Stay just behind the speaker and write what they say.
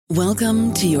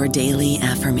Welcome to your daily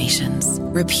affirmations.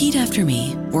 Repeat after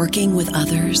me. Working with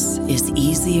others is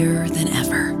easier than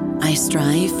ever. I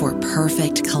strive for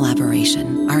perfect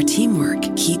collaboration. Our teamwork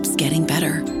keeps getting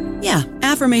better. Yeah,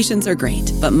 affirmations are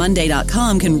great, but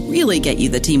Monday.com can really get you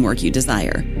the teamwork you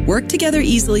desire. Work together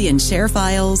easily and share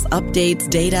files, updates,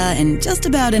 data, and just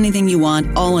about anything you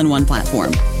want all in one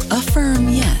platform. Affirm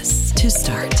yes to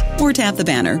start, or tap the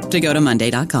banner to go to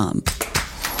Monday.com.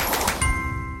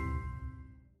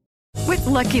 With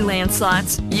Lucky Land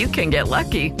Slots, you can get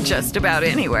lucky just about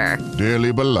anywhere.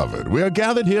 Dearly beloved, we are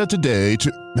gathered here today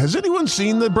to... Has anyone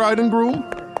seen the bride and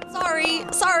groom?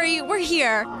 Sorry, we're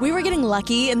here. We were getting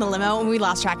lucky in the limo and we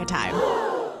lost track of time.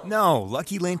 No,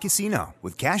 Lucky Land Casino,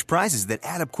 with cash prizes that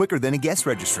add up quicker than a guest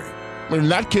registry. In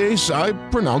that case, I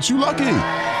pronounce you lucky.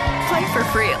 Play for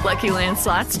free at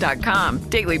LuckyLandSlots.com.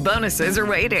 Daily bonuses are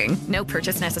waiting. No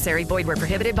purchase necessary. Void where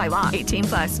prohibited by law.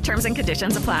 18+. Terms and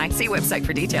conditions apply. See website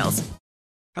for details.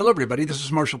 Hello, everybody. This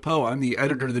is Marshall Poe. I'm the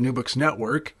editor of the New Books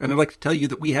Network, and I'd like to tell you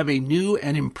that we have a new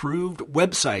and improved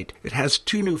website. It has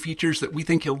 2 new features that we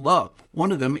think you'll love.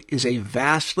 One of them is a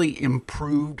vastly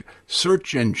improved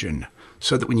search engine,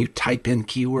 so that when you type in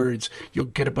keywords, you'll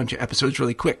get a bunch of episodes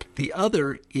really quick. The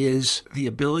other is the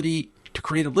ability to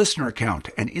create a listener account.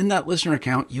 And in that listener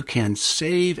account, you can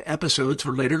save episodes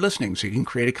for later listening. So you can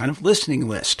create a kind of listening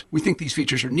list. We think these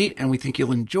features are neat and we think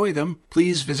you'll enjoy them.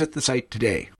 Please visit the site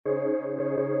today.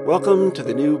 Welcome to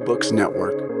the New Books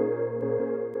Network.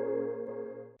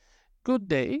 Good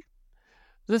day.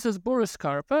 This is Boris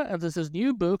Karpa, and this is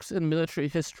New Books in Military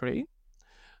History.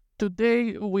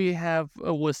 Today we have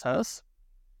with us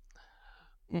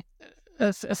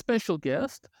a special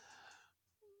guest,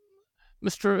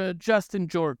 Mr. Justin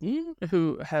Jordan,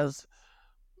 who has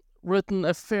written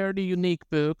a fairly unique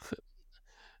book.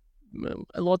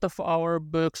 A lot of our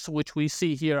books, which we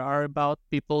see here, are about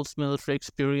people's military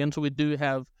experience.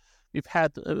 We've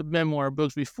had memoir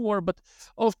books before, but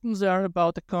often they are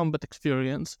about a combat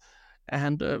experience.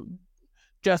 And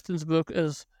Justin's book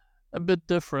is a bit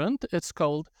different. It's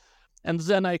called "And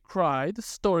Then I Cried: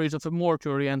 Stories of a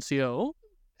Mortuary NCO."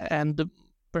 And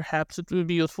perhaps it would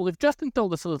be useful if Justin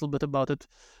told us a little bit about it.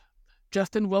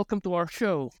 Justin, welcome to our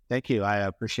show. Thank you. I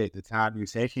appreciate the time you're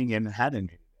taking and having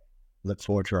me. Look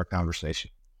forward to our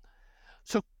conversation.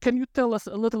 So can you tell us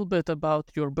a little bit about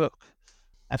your book?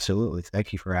 Absolutely.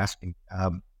 Thank you for asking.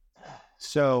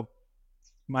 So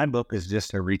my book is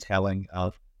just a retelling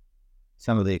of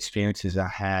some of the experiences I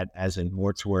had as a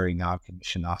mortuary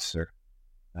non-commissioned officer,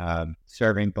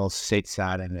 serving both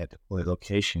stateside and at deployed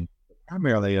location,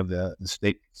 primarily of the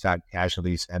stateside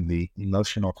casualties and the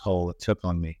emotional toll it took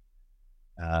on me.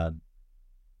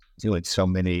 Doing so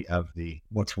many of the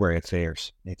mortuary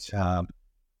affairs. It's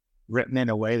written in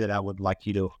a way that I would like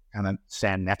you to kind of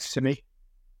stand next to me,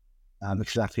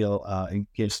 because I feel it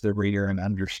gives the reader an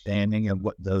understanding of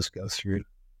what those go through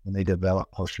when they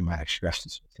develop post-traumatic stress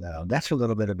disorder. That's a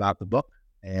little bit about the book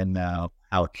and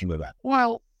how it came about.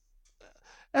 Well,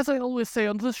 as I always say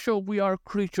on this show, we are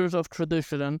creatures of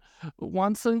tradition, and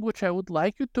one thing which I would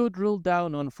like you to drill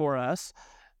down on for us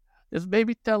is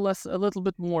maybe tell us a little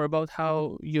bit more about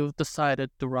how you've decided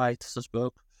to write this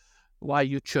book, why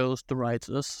you chose to write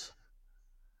this.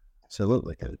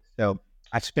 Absolutely. So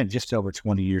I spent just over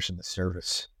 20 years in the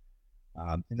service.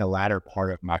 In the latter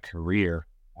part of my career,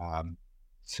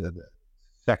 so the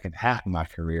second half of my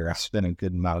career, I spent a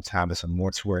good amount of time as a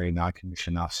mortuary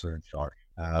non-commissioned officer in charge.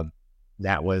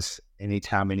 That was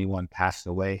anytime anyone passed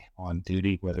away on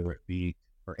duty, whether it be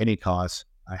for any cause,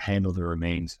 I handled the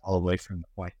remains all the way from the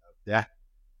point death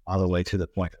all the way to the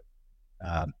point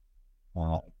of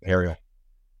burial,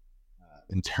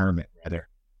 interment rather,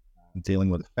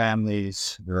 dealing with the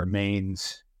families, the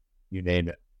remains, you name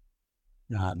it.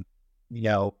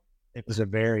 It was a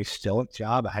very stoic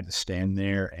job. I had to stand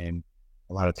there and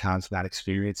a lot of times not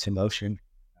experience emotion,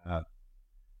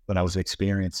 but I was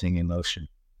experiencing emotion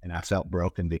and I felt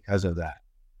broken because of that.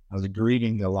 I was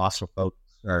grieving the loss of folks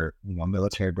or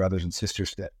military brothers and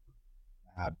sisters that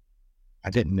I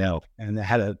didn't know, and it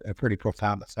had a pretty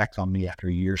profound effect on me after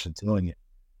years of doing it.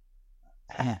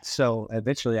 So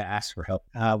eventually I asked for help.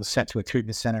 I was sent to a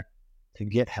treatment center to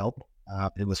get help.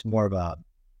 It was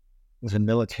a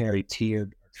military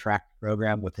tiered track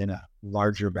program within a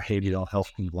larger behavioral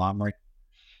health conglomerate.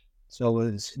 So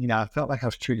it was, I felt like I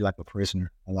was treated like a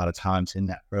prisoner a lot of times in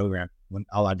that program when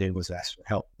all I did was ask for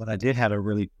help. But I did have a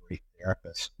really great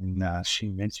therapist, and she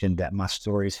mentioned that my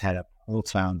stories had a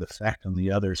profound effect on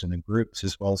the others in the groups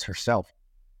as well as herself.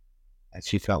 And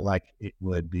she felt like it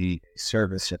would be a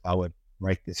service if I would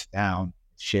write this down,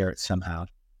 share it somehow.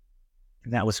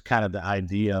 And that was kind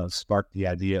of sparked the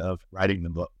idea of writing the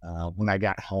book. When I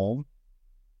got home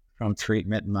from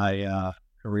treatment, my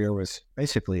career was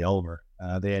basically over.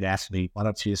 They had asked me, why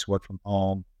don't you just work from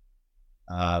home?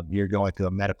 You're going through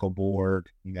a medical board,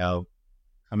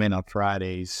 come in on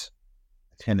Fridays,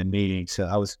 attend a meeting. So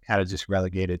I was kind of just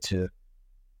relegated to,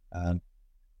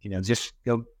 just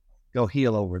go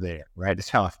heal over there, right? That's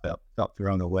how I felt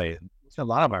thrown away. Which a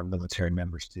lot of our military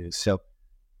members do. So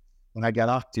when I got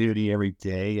off duty every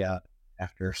day,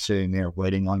 after sitting there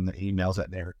waiting on the emails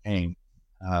that never came,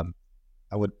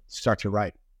 I would start to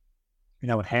write.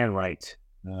 I would handwrite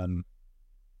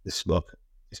this book,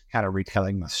 just kind of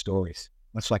retelling my stories,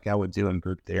 much like I would do in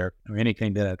group therapy or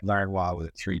anything that I'd learned while I was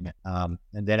at treatment. And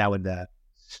then I would,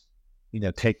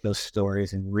 take those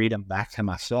stories and read them back to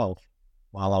myself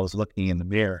while I was looking in the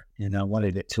mirror. And I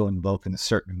wanted it to invoke a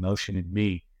certain emotion in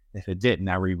me. If it didn't,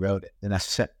 I rewrote it. Then I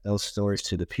sent those stories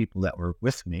to the people that were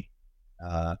with me,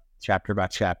 chapter by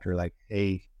chapter, like,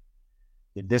 hey,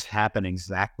 did this happen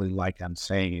exactly like I'm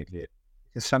saying it did?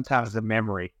 Because sometimes the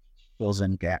memory fills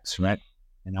in gaps, right?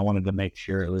 And I wanted to make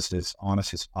sure it was as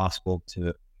honest as possible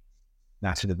to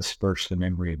not to disperse the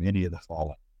memory of any of the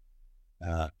fallen.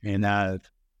 And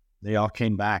they all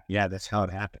came back. Yeah, that's how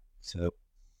it happened. So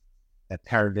that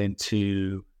turned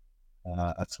into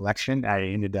a selection. I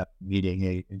ended up meeting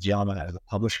a gentleman as a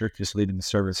publisher, just leaving the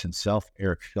service himself,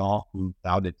 Eric Shaw, who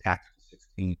founded Tactical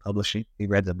 16 Publishing. He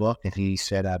read the book and he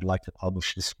said, I'd like to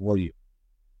publish this for you.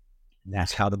 And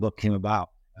that's how the book came about.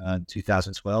 In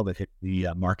 2012, it hit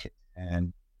the market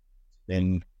and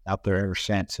been out there ever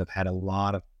since. I've had a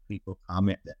lot of people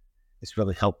comment that it's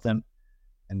really helped them.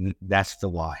 And that's the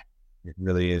why. It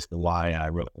really is the why I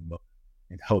wrote the book,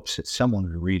 in hopes that someone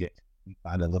would read it and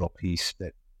find a little piece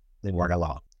that they weren't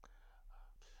alone.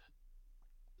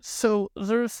 So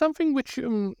there's something which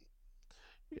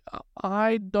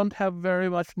I don't have very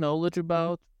much knowledge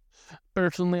about.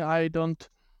 Personally, I don't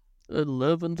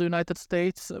live in the United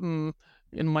States. In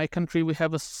my country, we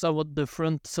have a somewhat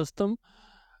different system.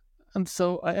 And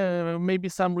so maybe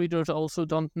some readers also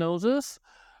don't know this.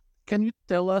 Can you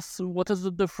tell us what is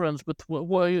the difference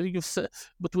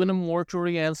between a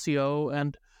mortuary NCO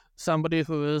and somebody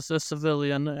who is a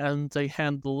civilian and they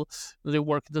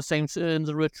work in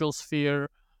the ritual sphere?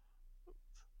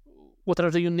 What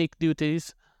are the unique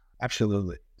duties?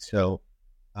 Absolutely. So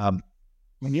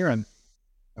when you're a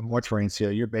mortuary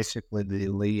NCO, you're basically the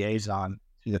liaison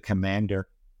to the commander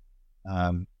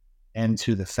and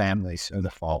to the families of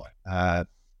the fallen.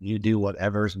 You do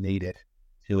whatever's needed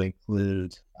to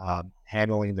include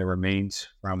handling the remains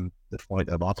from the point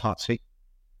of autopsy,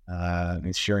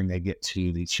 ensuring they get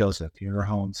to the chosen funeral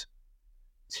homes,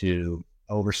 to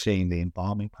overseeing the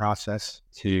embalming process,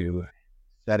 to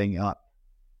setting up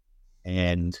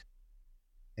and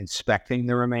inspecting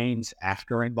the remains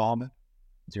after embalming,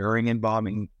 during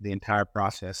embalming, the entire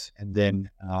process, and then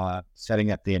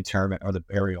setting up the interment or the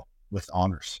burial with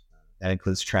honors. That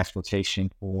includes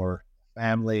transportation for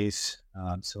families.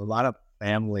 So a lot of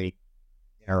family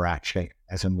interaction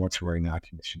as a mortuary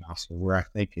non-commissioned officer, where I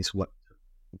think is what took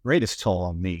the greatest toll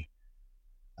on me,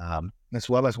 as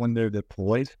well as when they're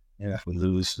deployed, and if we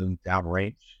lose them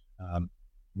downrange,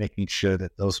 making sure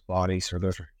that those bodies, or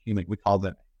those are human, we call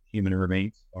them human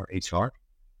remains, or HR,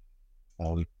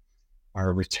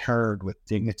 are returned with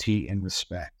dignity and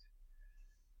respect.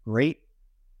 Great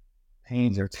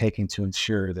pains are taken to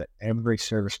ensure that every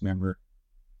service member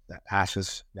that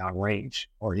passes downrange,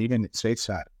 or even at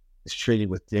stateside, is treated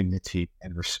with dignity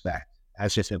and respect,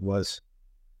 as if it was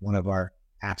one of our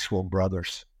actual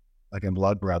brothers, like a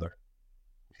blood brother,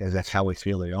 because that's how we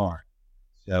feel they are.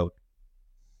 So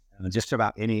just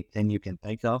about anything you can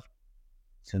think of,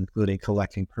 to including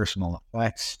collecting personal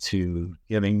effects, to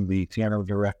giving the funeral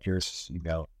directors,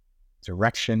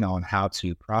 direction on how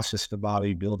to process the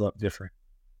body, build up different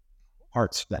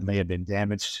parts that may have been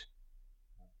damaged,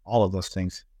 all of those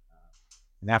things.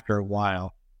 And after a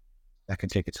while, that can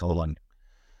take a toll on you.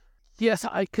 Yes,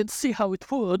 I can see how it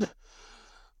would.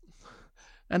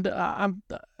 And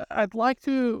I'd like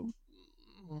to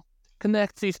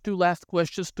connect these two last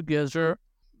questions together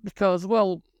because,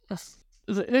 well,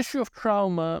 the issue of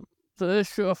trauma, the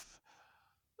issue of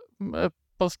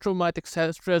post-traumatic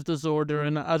stress disorder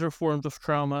and other forms of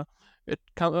trauma,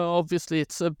 obviously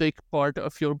it's a big part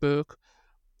of your book.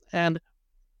 And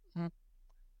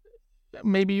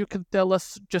maybe you can tell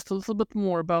us just a little bit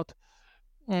more about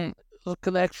the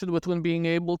connection between being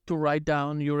able to write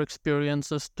down your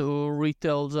experiences, to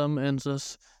retell them in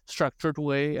this structured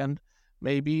way, and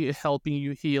maybe helping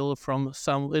you heal from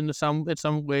some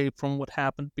way from what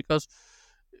happened. Because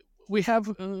we have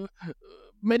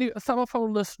some of our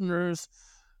listeners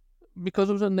because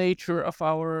of the nature of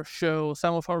our show,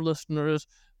 some of our listeners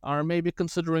are maybe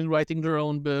considering writing their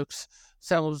own books.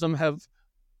 Some of them have,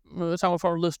 some of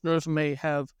our listeners may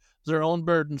have their own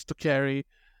burdens to carry.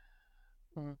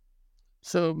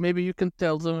 So maybe you can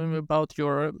tell them about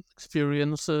your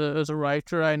experience as a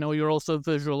writer. I know you're also a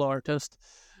visual artist.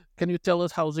 Can you tell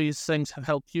us how these things have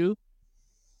helped you?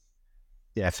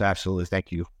 Yes, absolutely.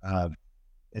 Thank you.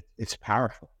 It's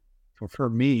powerful. For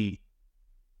me,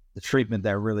 the treatment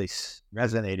that really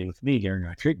resonated with me during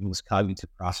my treatment was cognitive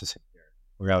processing therapy,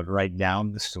 where I would write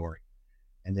down the story,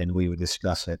 and then we would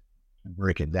discuss it and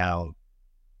break it down,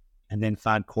 and then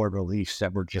find core beliefs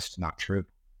that were just not true.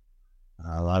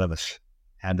 A lot of us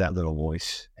had that little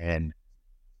voice, and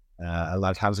a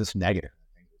lot of times it's negative,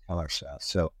 I think we tell ourselves.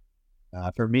 So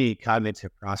for me,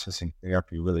 cognitive processing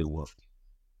therapy really worked.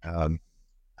 I'm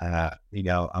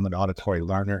an auditory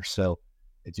learner, so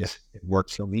it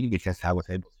worked for me because I was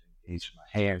able to engage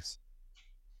my hands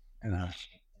and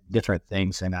different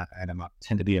things, and I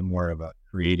tend to be more of a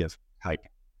creative type.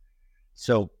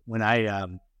 So when I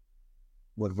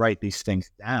would write these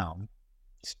things down,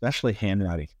 especially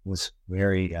handwriting was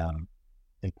very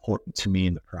important to me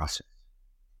in the process.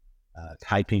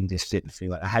 Typing just didn't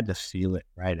feel it. I had to feel it,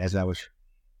 right? As I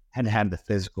had to have the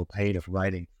physical pain of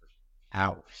writing for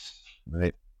hours,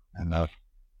 right? And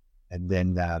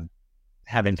then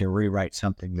having to rewrite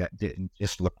something that didn't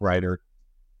just look right or,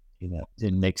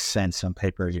 didn't make sense on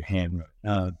paper as your hand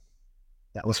wrote.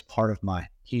 That was part of my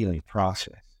healing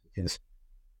process, because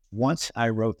once I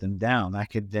wrote them down, I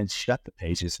could then shut the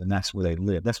pages, and that's where they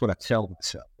live. That's what I tell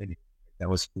myself. That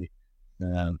was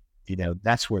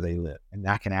that's where they live, and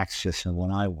I can access them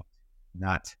when I want,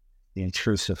 not the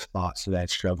intrusive thoughts that I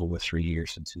struggled with for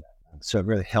years into that. So it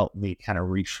really helped me kind of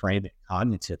reframe it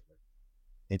cognitively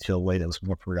into a way that was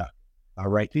more productive. I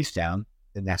write these down,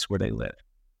 and that's where they live.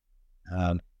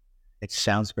 It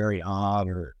sounds very odd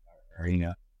or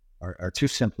too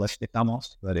simplistic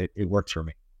almost, but it worked for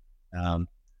me. And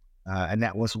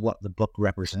that was what the book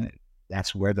represented.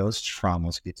 That's where those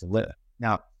traumas get to live.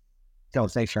 Now, don't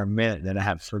think for a minute that I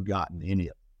have forgotten any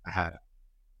of them.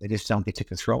 They just don't get to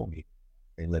control me.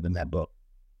 They live in that book.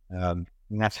 And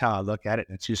that's how I look at it,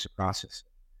 and choose to process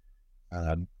it.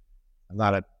 A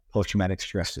lot of post-traumatic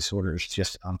stress disorder is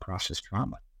just unprocessed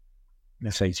trauma. And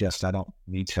I say I don't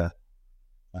need to,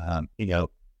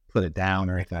 put it down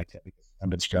or anything like that, because I've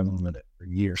been struggling with it for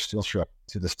years, still struggle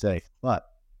to this day. But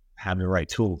have the right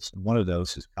tools. And one of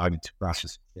those is cognitive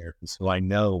processing therapy. So I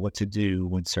know what to do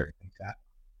when certain things happen.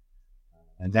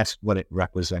 And that's what it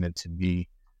represented to me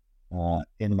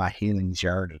in my healing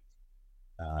journey,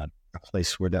 a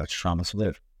place where those traumas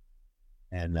live.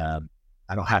 And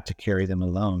I don't have to carry them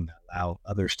alone. Allow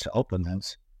others to open them,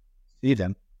 see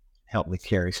them, help me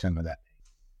carry some of that.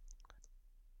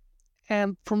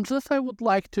 And from this, I would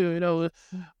like to,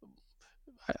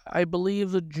 I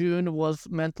believe that June was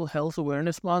Mental Health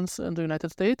Awareness Month in the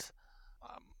United States.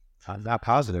 I'm not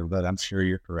positive, but I'm sure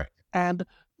you're correct. And,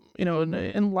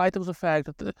 in light of the fact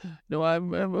that,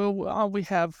 we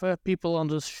have people on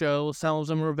this show, some of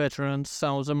them are veterans,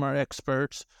 some of them are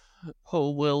experts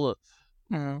who will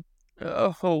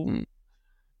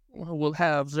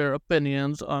have their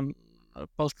opinions on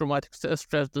post-traumatic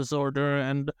stress disorder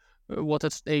and what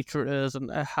its nature is and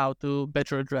how to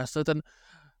better address it. And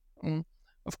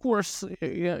of course,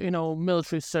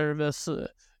 military service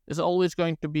is always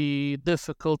going to be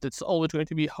difficult. It's always going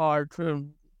to be hard.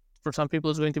 For some people,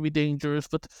 it's going to be dangerous.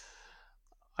 But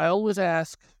I always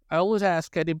ask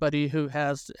anybody who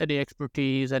has any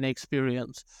expertise, any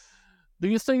experience, do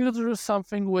you think that there is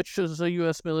something which the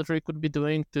U.S. military could be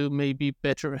doing to maybe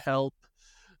better help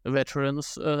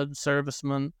veterans,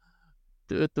 servicemen,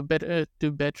 to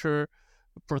better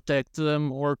protect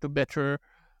them, or to better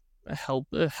help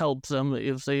them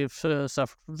if they've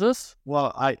suffered from this?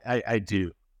 Well, I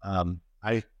do.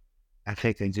 I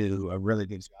think they do a really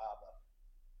good job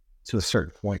to a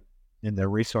certain point, and their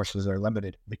resources are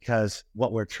limited because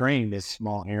what we're trained as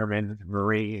small airmen,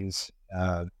 Marines,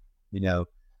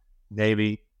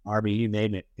 Navy, Army, you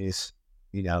name it, is,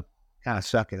 kind of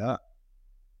suck it up,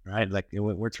 right? Like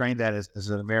we're trained that as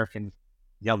an American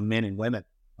young men and women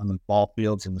on the ball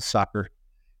fields and the soccer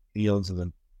fields and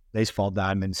the baseball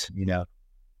diamonds,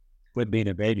 quit being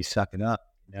a baby, suck it up.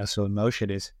 So emotion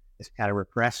is kind of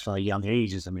repressed from a young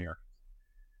age as Americans.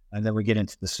 And then we get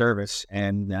into the service,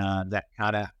 and that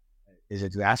kind of is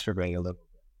exacerbated a little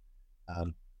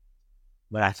bit.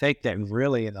 But I think that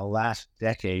really in the last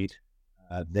decade,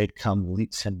 they've come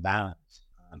leaps and bounds.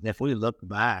 If we look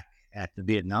back at the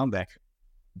Vietnam veterans,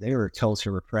 they were told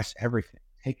to repress everything.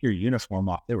 Take your uniform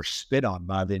off. They were spit on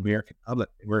by the American public.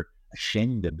 They were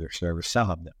ashamed of their service, some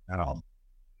of them, not all.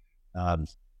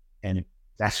 And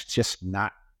that's just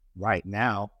not right.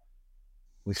 Now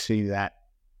we see that,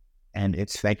 and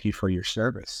it's thank you for your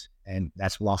service. And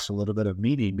that's lost a little bit of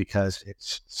meaning because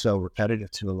it's so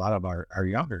repetitive to a lot of our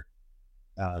younger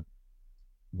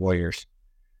warriors.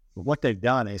 But what they've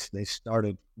done is they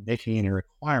started making it a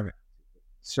requirement,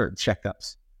 certain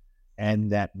checkups,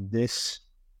 and that this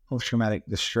post-traumatic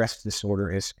distress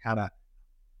disorder is kind of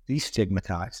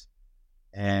destigmatized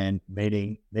and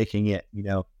making it,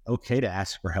 okay to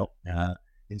ask for help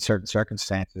in certain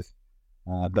circumstances.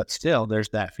 But still, there's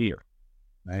that fear,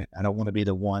 right? I don't want to be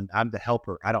the one. I'm the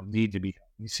helper. I don't need to be.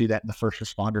 You see that in the first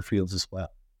responder fields as well.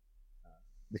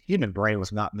 The human brain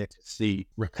was not meant to see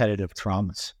repetitive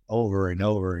traumas over and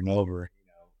over and over.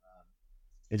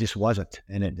 It just wasn't,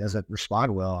 and it doesn't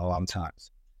respond well a lot of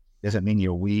times. It doesn't mean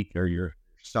you're weak or you're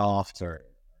soft or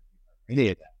any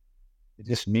of that. It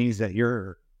just means that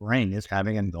your brain is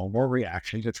having a normal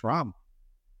reaction to trauma,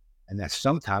 and that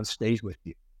sometimes stays with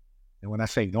you. And when I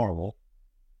say normal,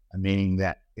 I mean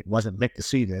that it wasn't meant to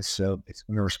see this, so it's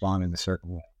going to respond in a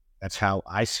certain way. That's how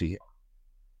I see it.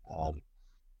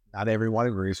 Not everyone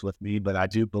agrees with me, but I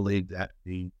do believe that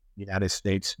the United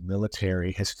States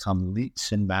military has come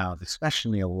leaps and bounds,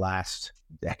 especially in the last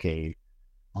decade,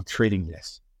 on treating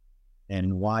this.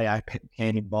 And why I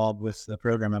became involved with the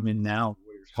program I'm in now,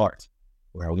 Warrior's Heart,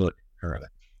 where I look currently.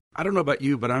 I don't know about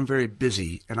you, but I'm very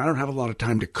busy and I don't have a lot of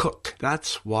time to cook.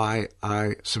 That's why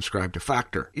I subscribe to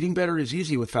Factor. Eating better is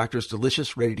easy with Factor's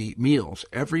delicious, ready-to-eat meals.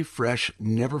 Every fresh,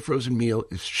 never frozen meal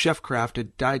is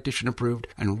chef-crafted, dietitian approved,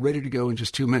 and ready to go in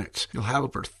just 2 minutes. You'll have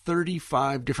over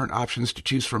 35 different options to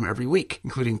choose from every week,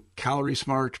 including Calorie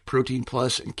Smart, Protein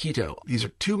Plus, and Keto. These are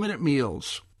 2-minute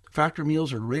meals. Factor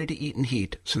meals are ready to eat and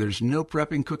heat, so there's no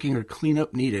prepping, cooking, or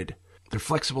cleanup needed. They're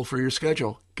flexible for your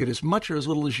schedule. Get as much or as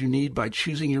little as you need by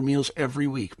choosing your meals every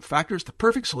week. Factor is the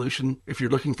perfect solution if you're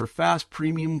looking for fast,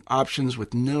 premium options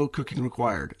with no cooking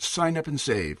required. Sign up and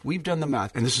save. We've done the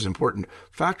math, and this is important.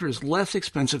 Factor is less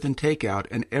expensive than takeout,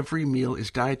 and every meal is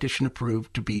dietitian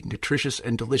approved to be nutritious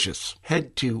and delicious.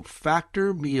 Head to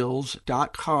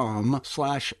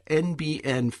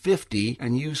factormeals.com/NBN50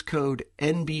 and use code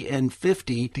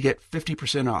NBN50 to get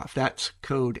 50% off. That's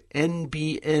code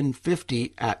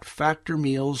NBN50 at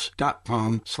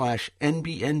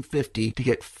factormeals.com/NBN50 to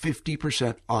get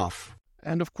 50% off.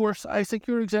 And of course, I think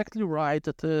you're exactly right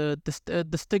that the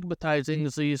stigmatizing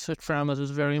these traumas is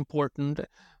very important.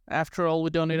 After all, we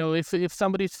don't, if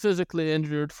somebody's physically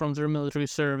injured from their military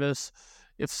service,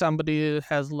 if somebody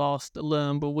has lost a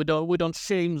limb, but we don't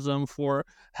shame them for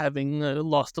having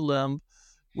lost a limb.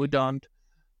 We don't.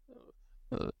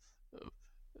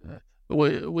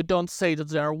 We don't say that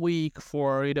they are weak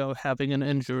for having an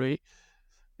injury.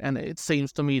 And it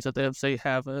seems to me that if they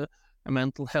have a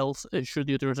mental health issue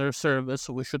due to their service,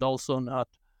 we should also not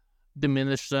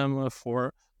diminish them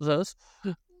for this.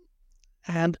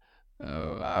 And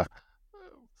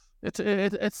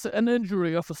it's an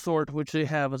injury of a sort which they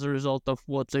have as a result of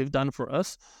what they've done for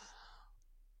us.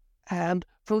 And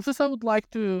from this, I would like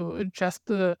to just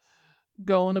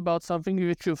go on about something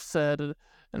which you've said.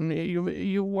 And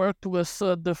you worked with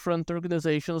different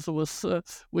organizations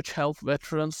which help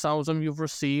veterans. Some of them you've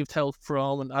received help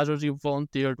from, and others you've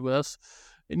volunteered with.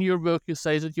 In your book, you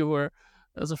say that you were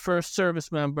the first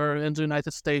service member in the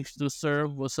United States to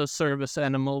serve with a service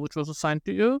animal which was assigned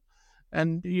to you.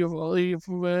 And you've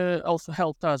also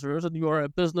helped others, and you are a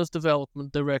business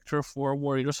development director for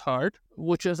Warrior's Heart,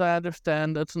 which, as I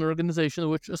understand, it's an organization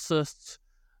which assists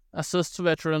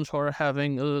veterans who are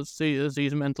having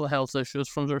these mental health issues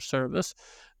from their service.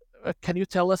 Can you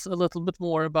tell us a little bit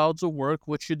more about the work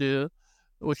which you do,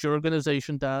 which your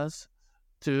organization does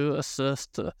to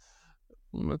assist to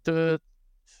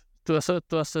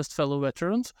assist fellow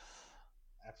veterans?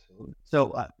 Absolutely.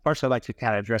 So first, I'd like to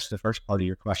kind of address the first part of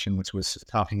your question, which was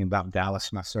talking about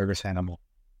Dallas, my service animal.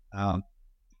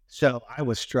 So I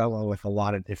was struggling with a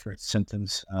lot of different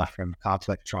symptoms from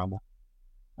complex trauma.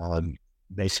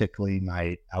 Basically,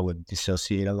 I would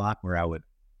dissociate a lot, where I would,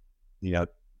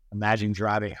 imagine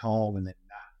driving home and then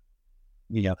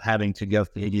not, having to go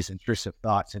through these intrusive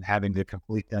thoughts and having to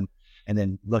complete them, and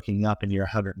then looking up and you're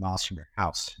 100 miles from your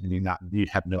house and you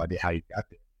have no idea how you got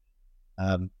there.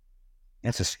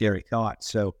 That's a scary thought.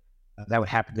 So that would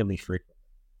happen to me frequently,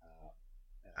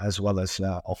 as well as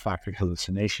olfactory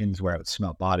hallucinations, where I would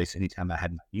smell bodies anytime I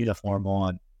had my uniform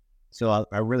on. So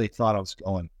I really thought I was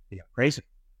going crazy.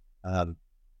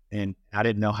 And I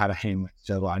didn't know how to handle it.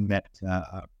 So I met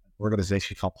an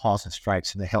organization called Paws and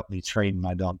Stripes, and they helped me train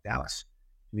my dog Dallas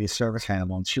to be a service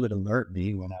animal. And she would alert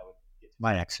me when I would get to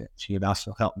my exit. She had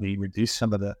also helped me reduce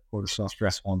some of the cortisol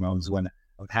stress hormones when I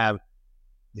would have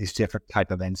these different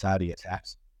type of anxiety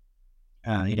attacks.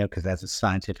 Because that's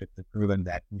scientifically proven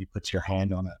that when you put your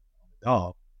hand on a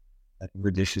dog, that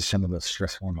reduces some of those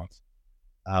stress hormones.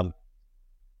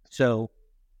 So,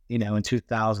 in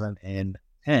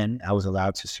 2010, I was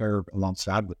allowed to serve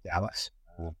alongside with Dallas,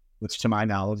 which to my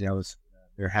knowledge,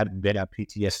 there hadn't been a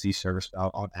PTSD service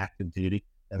on active duty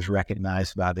that was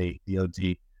recognized by the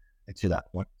DOD to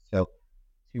that point. So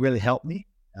she really helped me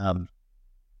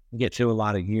get through a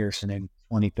lot of years. And in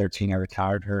 2013, I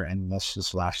retired her, and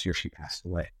this last year she passed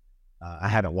away. I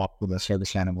hadn't walked with a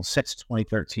service animal since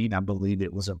 2013. I believe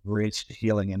it was a bridge to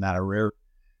healing and not a road.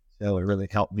 So it really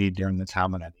helped me during the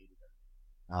time when I needed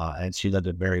her. And she lived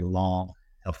a very long,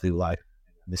 healthy life.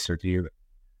 I miss her dearly.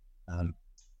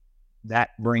 That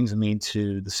brings me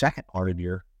to the second part of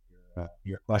your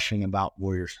question about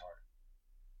Warriors Heart.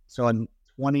 So in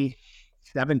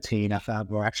 2017,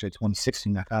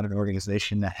 2016, I found an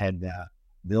organization that had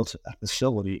built a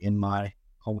facility in my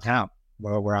hometown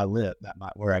where I live,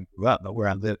 not where I grew up, but where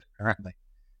I live currently,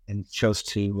 and chose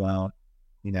to,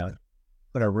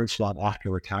 put our roots long after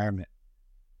retirement,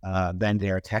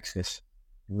 Bandera, Texas.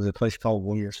 It was a place called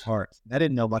Warriors Heart. I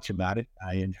didn't know much about it.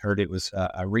 I had heard it was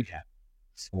a rehab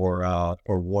for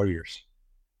warriors.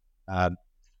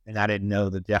 And I didn't know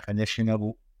the definition of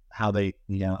how they,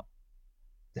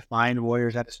 defined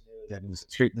warriors. I just knew that it was a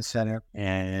treatment center.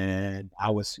 And I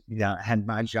was, had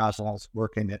my jobs while I was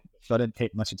working it, so I didn't pay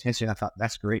much attention. I thought,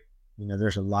 that's great.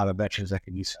 There's a lot of veterans that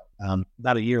could use help.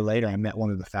 About a year later, I met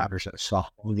one of the founders at a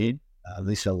softball game,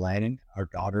 Lisa Lanning. Our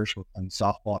daughters were playing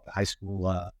softball at the high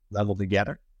school level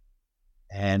together.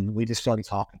 And we just started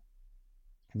talking.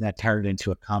 And that turned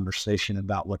into a conversation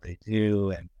about what they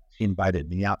do. And she invited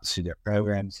me out to see their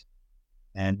programs.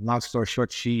 And long story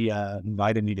short, she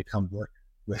invited me to come work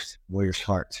with Warriors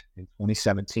Heart. In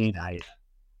 2017, I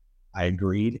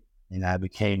agreed, and I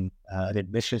became an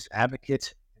admissions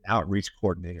advocate and outreach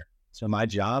coordinator. So my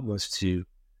job was to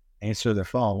answer the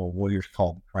phone when warriors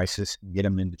call crisis and get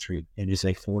them into treatment. It is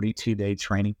a 42-day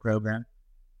training program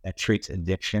that treats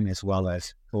addiction as well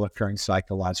as co-occurring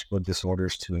psychological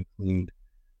disorders to include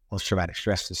post-traumatic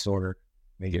stress disorder,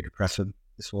 major depressive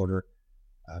disorder,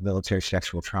 military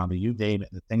sexual trauma, you name it,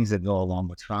 the things that go along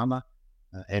with trauma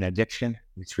and addiction,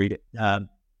 we treat it.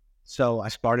 So I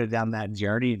started down that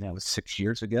journey, and that was 6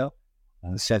 years ago.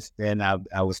 Since then,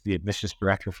 I was the admissions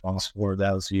director for almost 4 of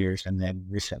those years. And then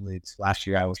recently, last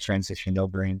year, I was transitioned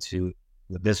over into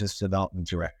the business development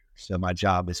director. So my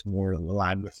job is more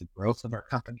aligned with the growth of our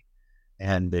company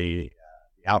and the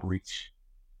outreach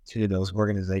to those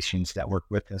organizations that work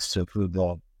with us to improve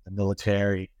the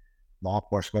military, law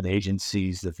enforcement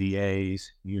agencies, the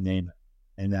VAs, you name it.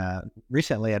 And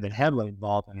recently, I've been heavily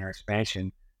involved in our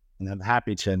expansion, and I'm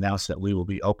happy to announce that we will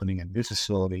be opening a new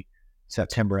facility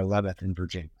September 11th in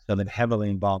Virginia. So I've been heavily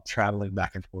involved traveling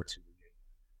back and forth to Virginia.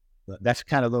 But that's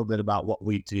kind of a little bit about what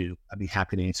we do. I'd be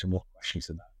happy to answer more questions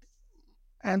about it.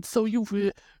 And so you've,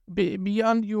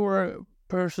 beyond your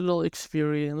personal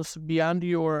experience, beyond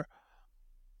your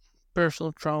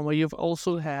personal trauma, you've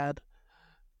also had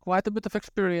quite a bit of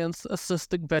experience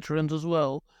assisting veterans as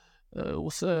well,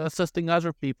 assisting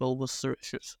other people with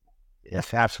issues.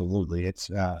 Yes, absolutely. It's,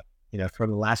 for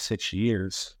the last 6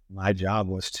 years, my job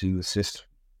was to assist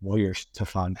warriors to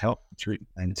find help and treatment.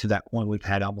 And to that point, we've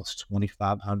had almost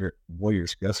 2,500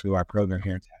 warriors go through our program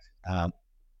here in Texas.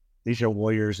 These are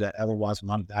warriors that otherwise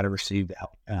might not have received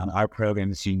help. Our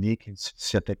program is unique and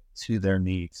specific to their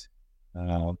needs.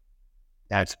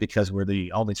 That's because we're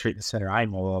the only treatment center I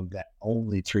know of that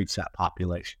only treats that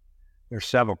population. There are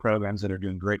several programs that are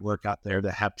doing great work out there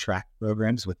that have track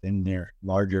programs within their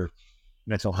larger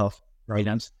mental health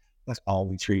programs. That's all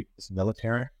we treat is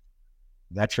military,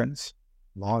 veterans,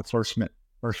 law enforcement,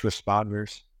 first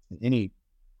responders,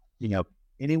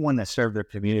 anyone that served their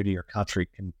community or country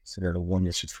can be considered a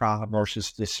warrior. So trauma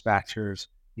nurses, dispatchers,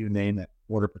 you name it,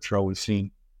 Border Patrol. We've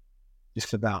seen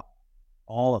just about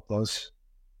all of those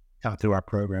come through our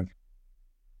program.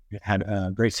 We had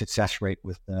a great success rate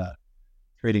with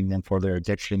treating them for their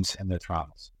addictions and their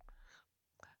traumas.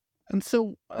 And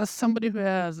so, as somebody who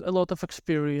has a lot of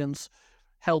experience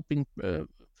helping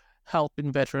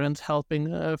veterans,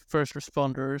 helping first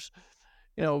responders,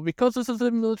 because this is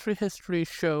a military history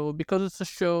show, because it's a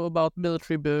show about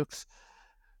military books,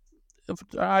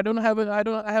 I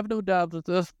have no doubt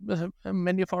that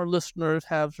many of our listeners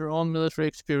have their own military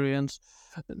experience.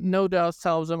 No doubt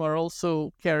some of them are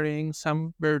also carrying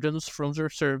some burdens from their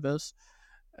service.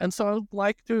 And so I would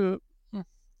like to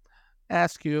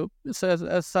ask you,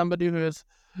 as somebody who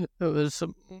is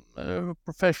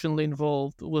professionally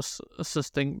involved with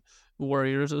assisting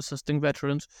warriors, assisting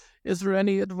veterans, is there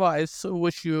any advice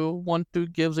which you want to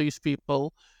give these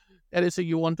people? Anything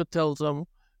you want to tell them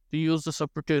to use this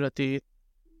opportunity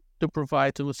to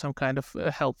provide them with some kind of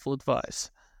helpful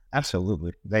advice?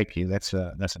 Absolutely. Thank you. That's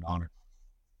an honor.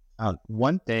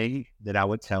 One thing that I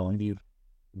would tell any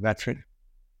veteran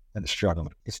that is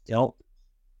struggling is don't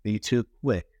be too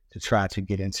quick to try to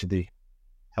get into the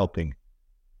helping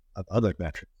of other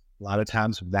veterans. A lot of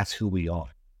times that's who we are.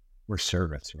 We're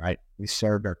servants, right? We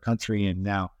served our country, and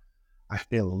now I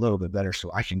feel a little bit better,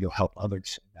 so I can go help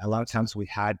others. A lot of times we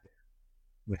hide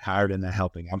in the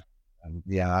helping.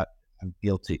 I'm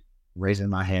guilty, raising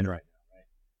my hand right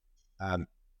now. Right?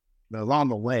 But along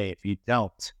the way, if you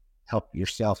don't help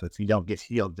yourself, if you don't get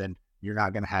healed, then you're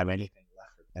not going to have anything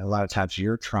left. And a lot of times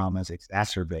your traumas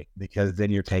exacerbate because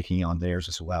then you're taking on theirs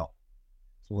as well.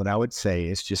 So what I would say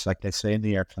is just like they say in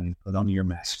the airplane, put on your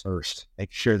mask first,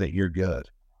 make sure that you're good.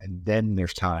 And then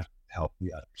there's time to help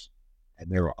the others.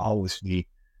 And there will always be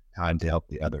time to help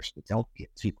the others, but don't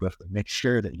get too quickly. Make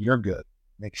sure that you're good.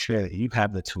 Make sure that you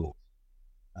have the tools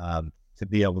to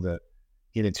be able to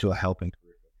get into a helping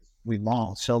career. We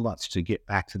long so much to get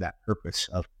back to that purpose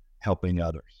of helping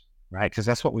others, right? Because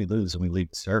that's what we lose when we leave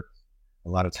the service. A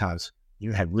lot of times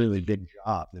you have really big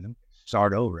jobs and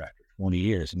start over after 20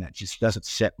 years, and that just doesn't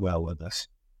sit well with us.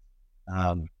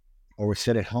 Or we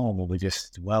sit at home and we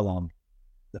just dwell on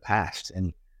the past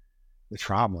and the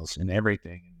traumas and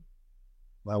everything.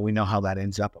 Well, we know how that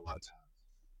ends up a lot of times.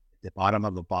 At the bottom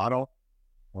of the bottle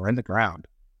or in the ground.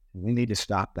 We need to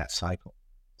stop that cycle.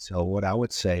 So what I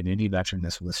would say to any veteran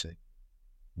that's listening,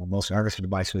 my most earnest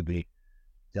advice would be,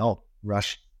 don't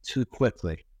rush too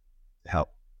quickly to help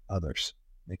others.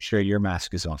 Make sure your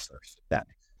mask is on first. That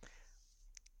makes sense.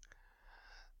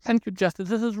 Thank you, Justin.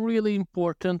 This is really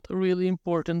important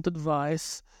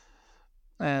advice.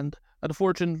 And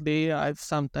unfortunately, I've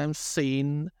sometimes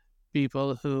seen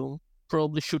people who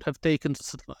probably should have taken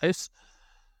this advice.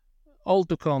 All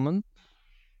too common.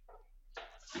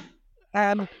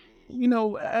 And,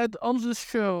 on this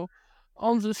show,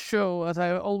 as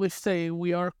I always say,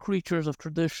 we are creatures of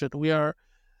tradition. We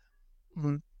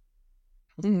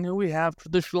have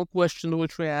traditional questions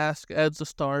which we ask at the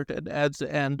start and at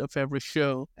the end of every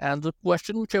show. And the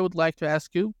question which I would like to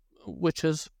ask you, which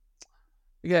is,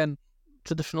 again,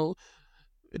 traditional,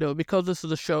 because this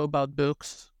is a show about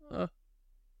books,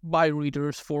 by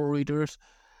readers, for readers,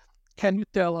 can you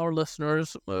tell our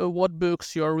listeners what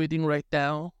books you're reading right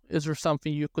now? Is there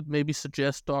something you could maybe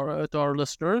suggest to our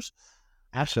listeners?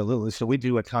 Absolutely. So we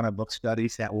do a ton of book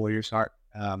studies at Warriors Heart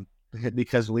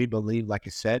because we believe, like I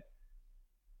said,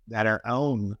 that our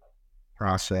own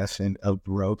process of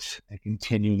growth and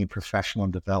continuing in professional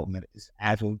development is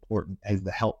as important as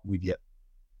the help we get.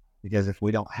 Because if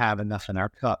we don't have enough in our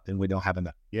cup, then we don't have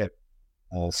enough to give.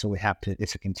 So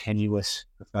it's a continuous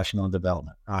professional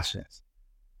development process.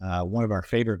 One of our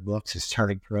favorite books is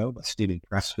Turning Pro by Stephen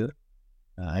Pressfield,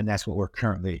 and that's what we're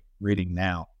currently reading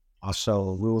now.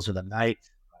 Also, Rules of the Night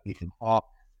by Ethan Hawke.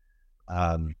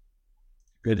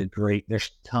 Good and great. There's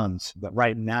tons, but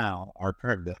right now our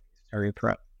current book is Turning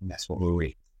Pro, and that's what we'll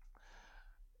read.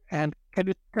 And can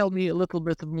you tell me a little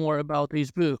bit more about these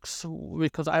books?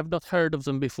 Because I've not heard of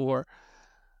them before.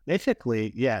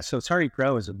 Basically, yeah. So Turning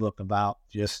Pro is a book about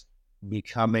just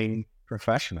becoming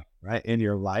professional, right, in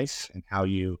your life and how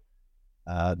you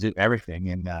do everything.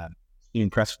 And Stephen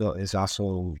Pressfield is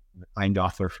also the acclaimed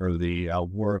author for the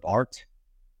War of Art.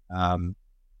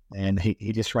 And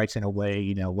he just writes in a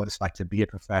way, what it's like to be a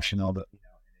professional, but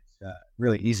it's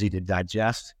really easy to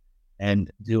digest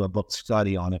and do a book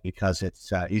study on it because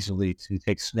it's easily to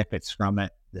take snippets from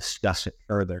it, discuss it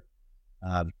further.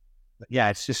 But yeah,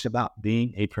 it's just about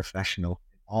being a professional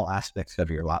in all aspects of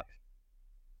your life.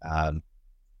 A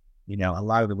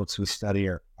lot of the books we study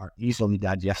are easily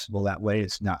digestible that way.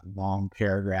 It's not long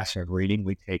paragraphs of reading.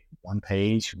 We take one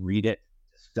page, read it,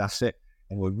 discuss it,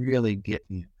 and we really get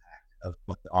the impact of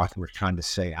what the author was trying to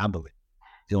say, I believe,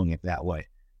 doing it that way.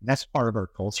 And that's part of our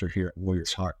culture here at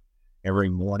Warriors Heart. Every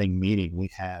morning meeting, we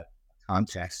have a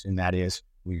context, and that is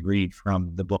we read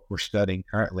from the book we're studying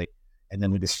currently, and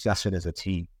then we discuss it as a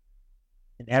team.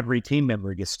 And every team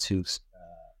member gets to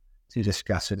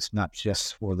discuss it. It's not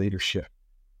just for leadership.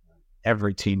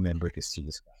 Every team member gets to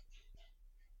discuss.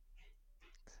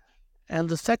 And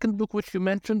the second book which you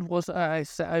mentioned was,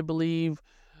 I believe,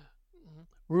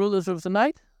 Rulers of the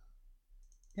Night?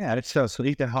 Yeah, it's so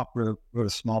Ethan Hawke wrote a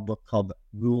small book called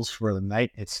Rules for the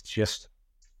Night. It's just,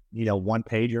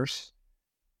 one-pagers.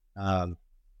 I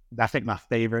think my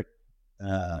favorite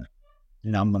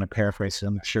I'm going to paraphrase it.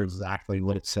 I'm not sure exactly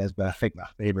what it says, but I think my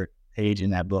favorite page in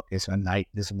that book is a knight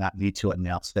does not need to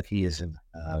announce that he is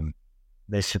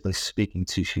basically speaking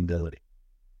to humility.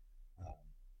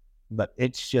 But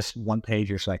it's just one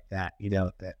pagers like that,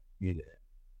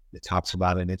 that talks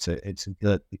about it. It's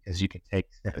good because you can take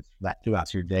snippets from that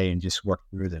throughout your day and just work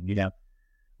through them.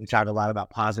 We talk a lot about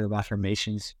positive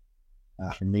affirmations.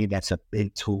 For me, that's a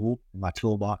big tool in my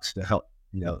toolbox to help,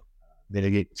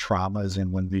 mitigate traumas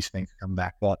and when these things come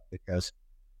back up, because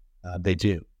they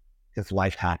do, because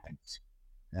life happens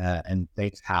and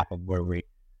things happen where we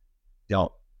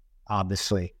don't,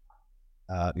 obviously,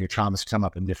 your traumas come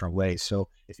up in different ways. So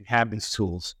if you have these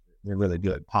tools, they're really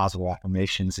good. Positive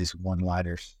affirmations, these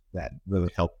one-liners that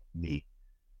really help me.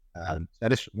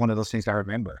 That is one of those things I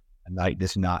remember. A knight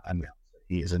does not announce that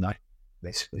he is a knight.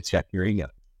 Basically, check your ego.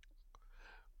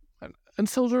 And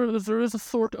so there is a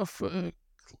sort of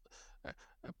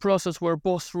process where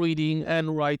both reading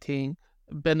and writing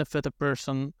benefit a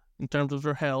person in terms of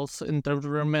their health, in terms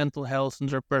of their mental health, and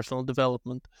their personal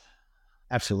development.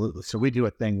 Absolutely. So we do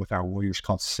a thing with our warriors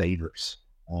called Savers,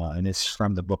 and it's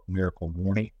from the book Miracle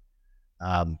Morning.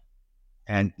 And,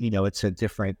 it's a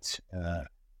different,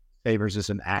 Savers is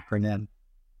an acronym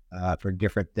for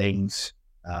different things.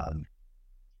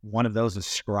 One of those is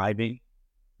scribing,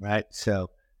 right?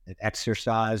 So an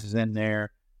exercise is in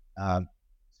there.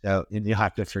 So and you'll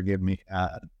have to forgive me.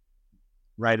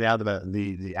 Right now,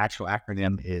 the actual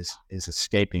acronym is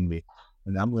escaping me,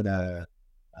 and I'm going to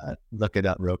look it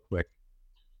up real quick.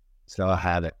 So I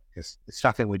have it, because it's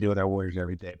something we do with our warriors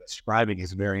every day, but scribing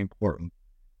is very important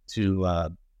to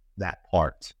that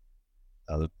part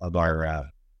of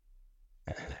our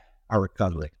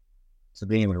recovery. So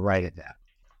being able to write it down.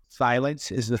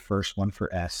 Silence is the first one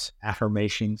for S.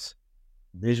 Affirmations,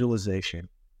 visualization,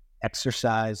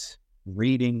 exercise,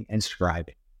 reading, and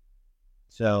scribing.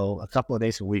 So a couple of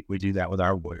days a week, we do that with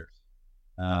our warriors.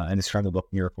 And it's from the book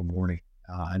Miracle Morning.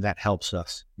 And that helps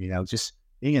us, just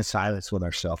being in silence with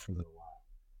ourselves for a little while,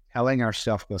 telling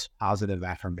ourselves those positive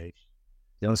affirmations,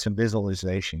 doing some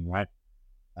visualization, right?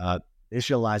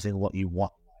 Visualizing what you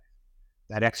want in life.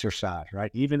 That exercise, right?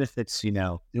 Even if it's,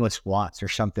 doing squats or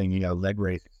something, leg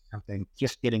raises, something,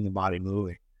 just getting the body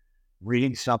moving,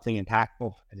 reading something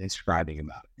impactful and then scribing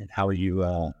about it. And how are you,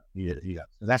 so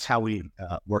that's how we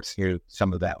work through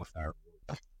some of that with our.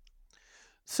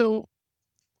 So,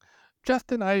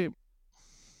 Justin, I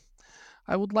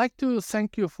would like to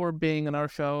thank you for being on our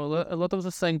show. A lot of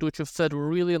the things which you've said were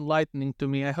really enlightening to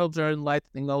me. I hope they're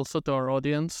enlightening also to our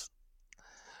audience.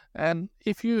 And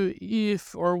if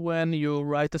or when you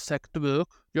write a second book,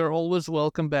 you're always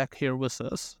welcome back here with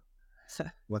us.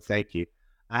 Well, thank you.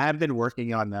 I have been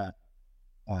working on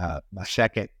my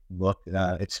second book.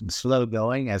 It's been slow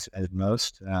going, as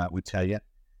most would tell you.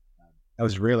 I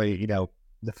was really,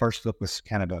 the first book was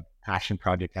kind of a passion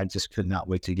project. I just could not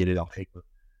wait to get it on paper.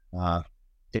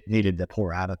 It needed to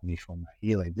pour out of me for my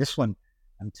healing. This one,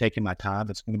 I'm taking my time.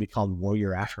 It's going to be called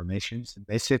Warrior Affirmations. And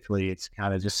basically, it's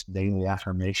kind of just daily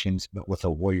affirmations, but with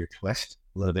a warrior twist,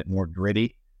 a little bit more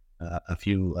gritty, a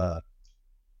few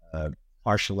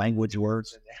harsh language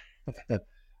words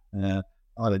on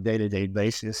a day-to-day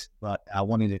basis. But I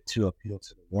wanted it to appeal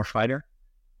to the warfighter.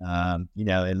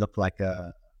 It looked like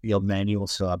a field manual,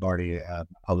 so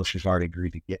publishers already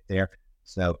agreed to get there.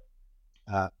 So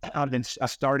I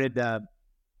started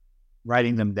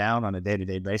writing them down on a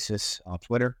day-to-day basis on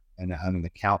Twitter and on an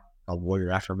account called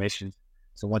Warrior Affirmations.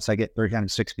 So once I get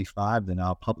 365, then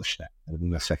I'll publish that. That'll be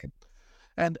my second.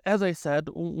 And as I said,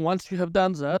 once you have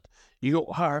done that, you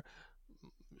are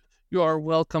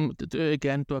welcome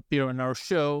again to appear on our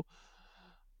show.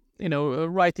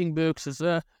 Writing books is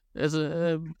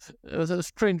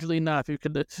strangely enough, you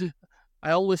could. I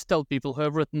always tell people who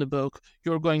have written a book,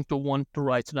 you're going to want to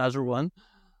write another one.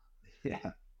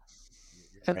 Yeah.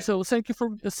 And right. So thank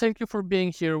you for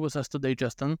being here with us today,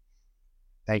 Justin.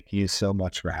 Thank you so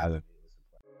much for having me.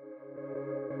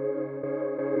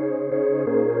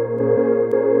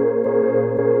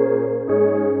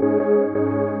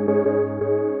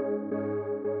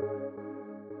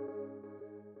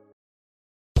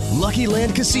 Lucky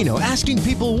Land Casino, asking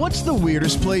people, what's the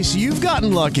weirdest place you've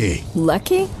gotten lucky?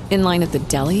 Lucky? In line at the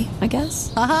deli, I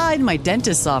guess? Aha, in my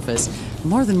dentist's office.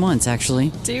 More than once,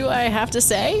 actually. Do I have to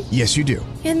say? Yes, you do.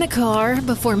 In the car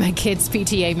before my kids'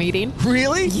 PTA meeting.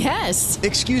 Really? Yes.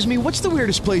 Excuse me, what's the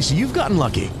weirdest place you've gotten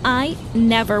lucky? I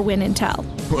never win and tell.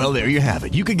 Well, there you have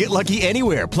it. You can get lucky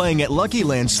anywhere, playing at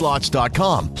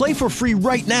LuckyLandSlots.com. Play for free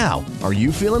right now. Are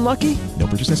you feeling lucky? No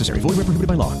purchase necessary. Void where prohibited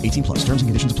by law. 18+. Terms and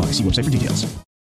conditions apply. See website for details.